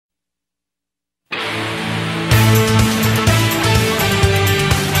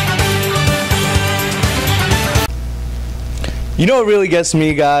You know what really gets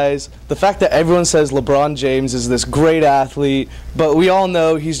me, guys? The fact that everyone says LeBron James is this great athlete, but we all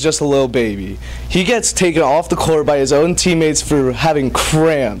know he's just a little baby. He gets taken off the court by his own teammates for having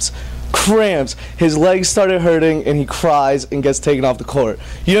cramps. His legs started hurting and he cries and gets taken off the court.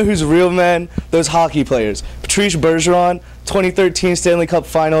 You know who's real men? Those hockey players. Patrice Bergeron, 2013 Stanley Cup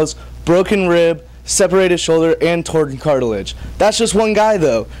Finals, broken rib, separated shoulder, and torn cartilage. That's just one guy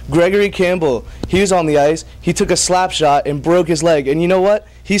though. Gregory Campbell, he was on the ice, he took a slap shot and broke his leg, and you know what?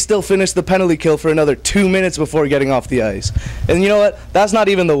 He still finished the penalty kill for another 2 minutes before getting off the ice. And you know what? That's not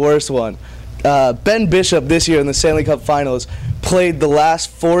even the worst one. Ben Bishop this year in the Stanley Cup Finals played the last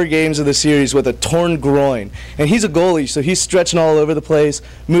 4 games of the series with a torn groin. And he's a goalie, so he's stretching all over the place,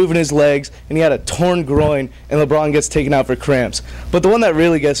 moving his legs, and he had a torn groin, and LeBron gets taken out for cramps. But the one that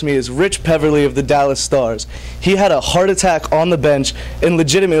really gets me is Rich Peverly of the Dallas Stars. He had a heart attack on the bench, and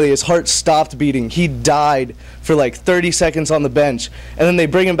legitimately his heart stopped beating. He died for like 30 seconds on the bench, and then they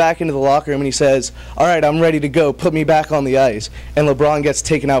bring him back into the locker room and he says, "All right, I'm ready to go, put me back on the ice," and LeBron gets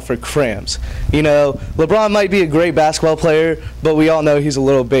taken out for cramps. You know, LeBron might be a great basketball player, but we all know he's a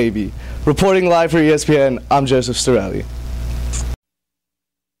little baby. Reporting live for ESPN, I'm Joseph Storelli.